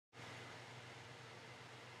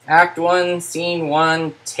Act 1, Scene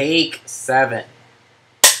 1, Take 7.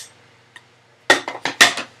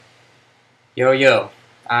 Yo, yo.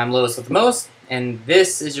 I'm Lewis with the Most, and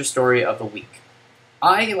this is your story of the week.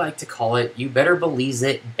 I like to call it, You Better Belize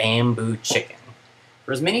It, Bamboo Chicken.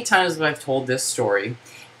 For as many times as I've told this story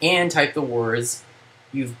and typed the words,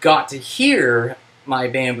 you've got to hear my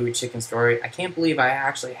bamboo chicken story, I can't believe I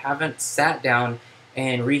actually haven't sat down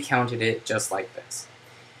and recounted it just like this.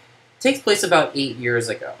 It takes place about 8 years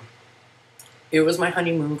ago. It was my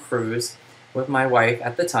honeymoon cruise with my wife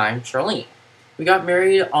at the time, Charlene. We got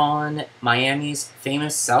married on Miami's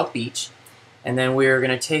famous South Beach, and then we were going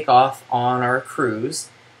to take off on our cruise,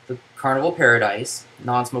 the Carnival Paradise,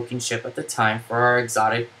 non-smoking ship at the time, for our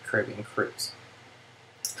exotic Caribbean cruise.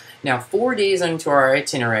 Now, 4 days into our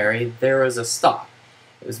itinerary, there was a stop.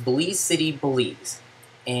 It was Belize City, Belize.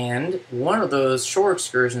 And one of those shore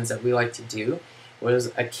excursions that we like to do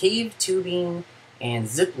was a cave tubing and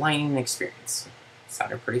zip lining experience. It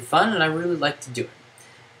sounded pretty fun, and I really liked to do it.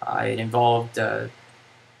 It involved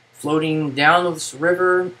floating down this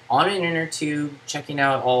river on an inner tube, checking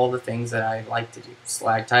out all the things that I like to do.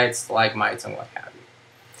 Stalactites, stalagmites, and what have you.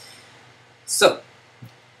 So,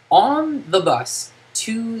 on the bus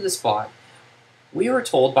to the spot, we were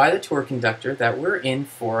told by the tour conductor that we're in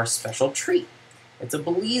for a special treat. It's a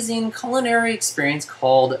Belizean culinary experience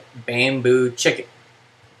called bamboo chicken.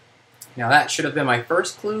 Now that should have been my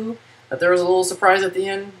first clue that there was a little surprise at the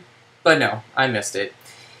end, but no, I missed it.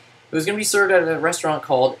 It was going to be served at a restaurant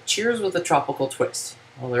called Cheers with a Tropical Twist.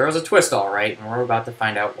 Well, there was a twist all right, and we're about to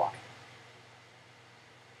find out why.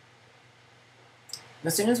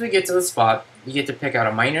 As soon as we get to the spot, you get to pick out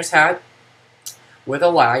a miner's hat with a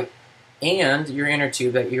light and your inner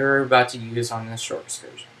tube that you're about to use on this shore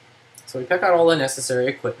excursion. So we pick out all the necessary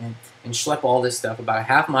equipment and schlep all this stuff about a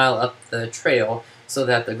half mile up the trail so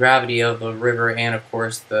that the gravity of the river and, of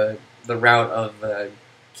course, the route of the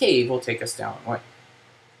cave will take us down one way.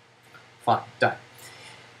 Fine, done.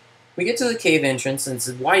 We get to the cave entrance, and it's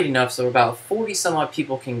wide enough so about 40 some odd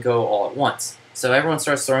people can go all at once. So everyone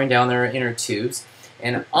starts throwing down their inner tubes,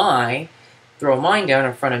 and I throw mine down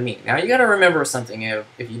in front of me. Now you gotta remember something, if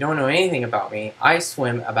you don't know anything about me, I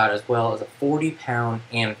swim about as well as a 40-pound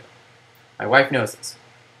anvil. My wife knows this.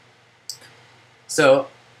 So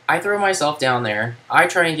I throw myself down there, I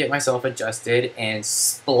try and get myself adjusted, and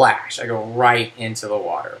splash, I go right into the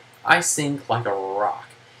water. I sink like a rock.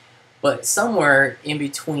 But somewhere in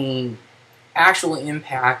between actual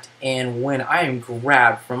impact and when I am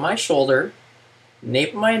grabbed from my shoulder, nape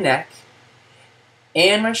of my neck,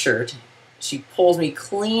 and my shirt, she pulls me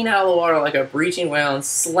clean out of the water like a breaching whale and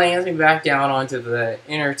slams me back down onto the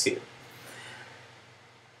inner tube.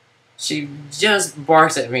 She just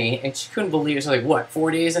barks at me, and she couldn't believe it. She's like, what, 4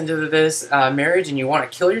 days into this marriage and you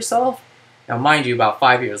want to kill yourself? Now, mind you, about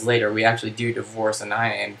 5 years later, we actually do divorce, and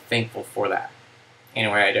I am thankful for that.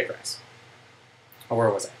 Anyway, I digress. Oh, where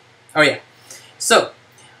was I? Oh, yeah. So,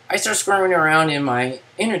 I start squirming around in my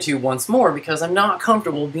inner tube once more because I'm not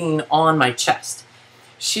comfortable being on my chest.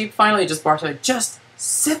 She finally just barks like, just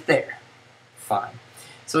sit there. Fine.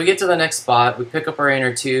 So we get to the next spot, we pick up our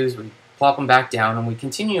inner tubes, we plop them back down, and we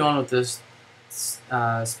continue on with this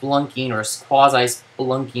spelunking or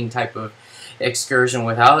quasi-spelunking type of excursion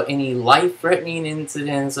without any life-threatening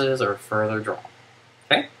incidences or further drama.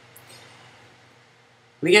 Okay?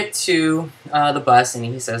 We get to the bus, and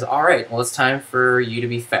he says, all right, well, it's time for you to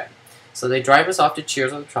be fed. So they drive us off to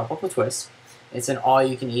Cheers with a Tropical Twist. It's an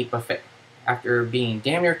all-you-can-eat buffet. After being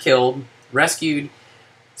damn near killed, rescued,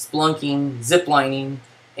 splunking, ziplining,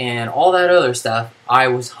 and all that other stuff, I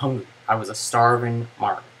was hungry. I was a starving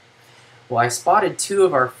martyr. Well, I spotted two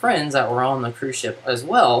of our friends that were on the cruise ship as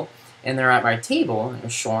well, and they're at my table,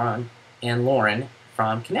 Sean and Lauren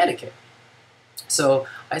from Connecticut. So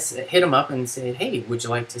I hit them up and said, hey, would you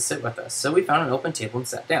like to sit with us? So we found an open table and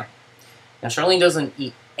sat down. Now, Charlene doesn't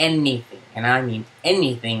eat anything, and I mean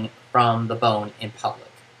anything, from the bone in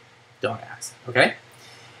public. Don't ask, okay?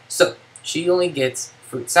 So she only gets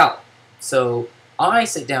fruit salad. So I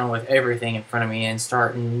sit down with everything in front of me and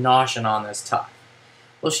start noshing on this stuff.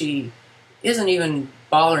 Well, she isn't even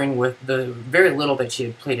bothering with the very little that she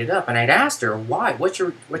had plated up, and I'd asked her, why? What's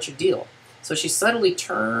your deal? So she subtly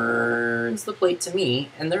turns the plate to me,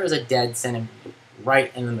 and there is a dead centipede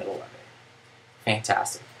right in the middle of it.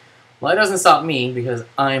 Fantastic. Well, it doesn't stop me because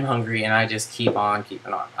I'm hungry and I just keep on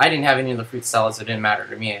keeping on. I didn't have any of the fruit salads, so it didn't matter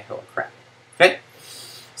to me a hill of crap. Okay?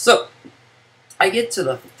 So, I get to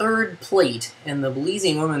the third plate, and the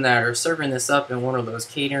Belizean women that are serving this up in one of those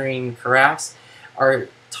catering carafes are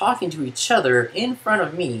talking to each other in front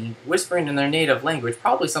of me, whispering in their native language,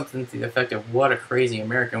 probably something to the effect of what a crazy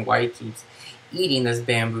American white keeps eating this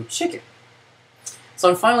bamboo chicken. So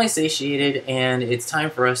I'm finally satiated, and it's time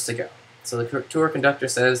for us to go. So the tour conductor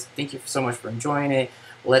says, "Thank you so much for enjoying it.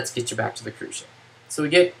 Let's get you back to the cruise ship." So we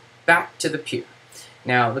get back to the pier.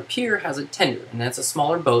 Now, the pier has a tender, and that's a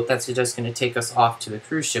smaller boat that's just going to take us off to the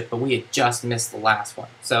cruise ship, but we had just missed the last one.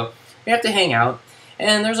 So we have to hang out,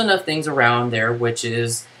 and there's enough things around there, which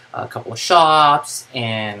is a couple of shops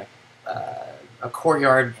and a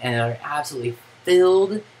courtyard, and they're absolutely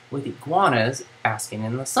filled with iguanas basking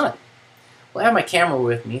in the sun. Well, I have my camera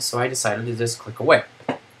with me, so I decided to just click away.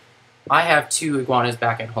 I have 2 iguanas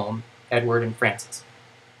back at home, Edward and Francis.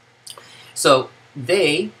 So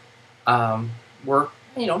they were,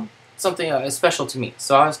 something special to me,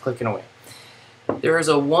 so I was clicking away. There is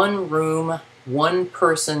a 1-room,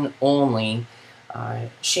 1-person only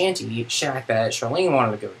shanty shack that Charlene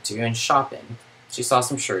wanted to go to and shop in. She saw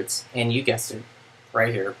some shirts, and you guessed it,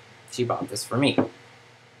 right here, she bought this for me.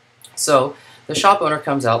 So the shop owner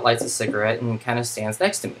comes out, lights a cigarette, and kind of stands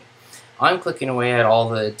next to me. I'm clicking away at all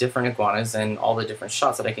the different iguanas and all the different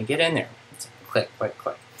shots that I can get in there. So click, click,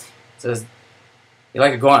 click. It says, "You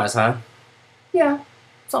like iguanas, huh?" "Yeah,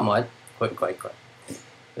 somewhat." Click, click, click. It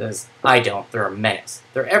says, "I don't. They're a menace.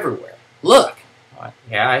 They're everywhere. Look."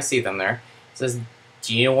 "Yeah, I see them there." It says,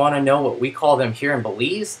 "Do you want to know what we call them here in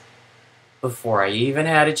Belize?" Before I even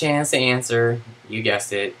had a chance to answer, you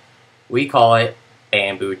guessed it, we call it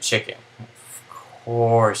bamboo chicken. Of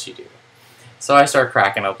course you do. So I start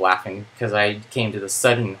cracking up laughing because I came to the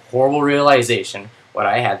sudden horrible realization what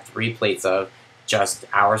I had 3 plates of just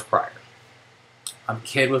hours prior. I'm a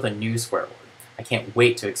kid with a new swear word. I can't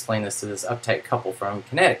wait to explain this to this uptight couple from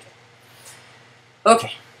Connecticut.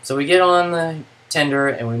 Okay, so we get on the tender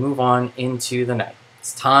and we move on into the night.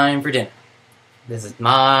 It's time for dinner. This is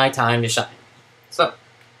my time to shine. So,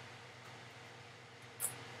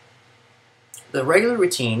 the regular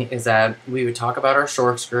routine is that we would talk about our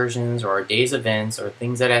shore excursions or our day's events or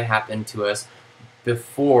things that had happened to us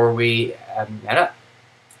before we met up.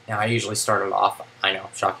 Now, I usually started off, I know,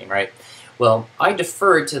 shocking, right? Well, I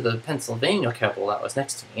deferred to the Pennsylvania couple that was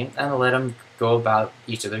next to me and let them go about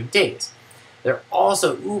each of their days. They're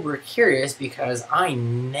also uber curious because I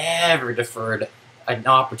never deferred an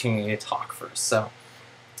opportunity to talk first. So,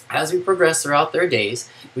 as we progress throughout their days,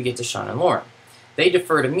 we get to Sean and Lauren. They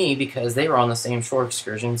defer to me because they were on the same shore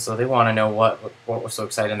excursion, so they want to know what was so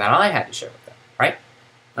exciting that I had to share with them, right?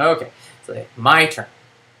 Okay, so my turn.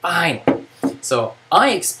 Finally. So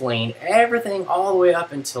I explained everything all the way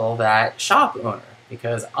up until that shop owner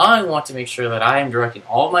because I want to make sure that I am directing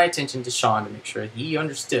all my attention to Sean to make sure he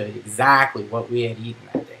understood exactly what we had eaten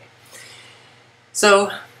that day.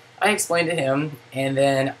 So I explained to him, and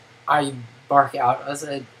then I bark out, I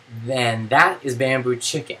said, "Then that is bamboo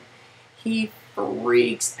chicken." He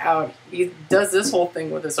freaks out. He does this whole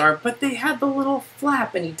thing with his arm, but they had the little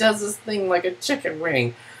flap, and he does this thing like a chicken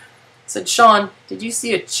wing. I said, "Sean, did you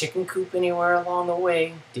see a chicken coop anywhere along the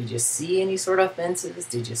way? Did you see any sort of fences?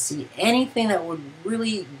 Did you see anything that would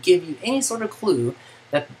really give you any sort of clue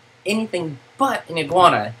that anything but an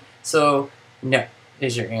iguana?" So, no,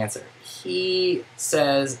 is your answer. He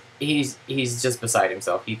says he's just beside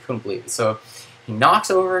himself. He couldn't believe it. So he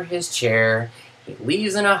knocks over his chair. He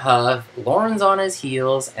leaves in a huff. Lauren's on his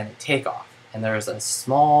heels, and they take off. And there's a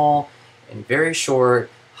small and very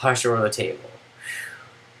short hush over the table.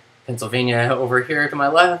 Pennsylvania over here to my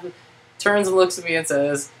left turns and looks at me and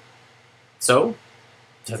says, "So,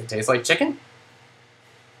 does it taste like chicken?"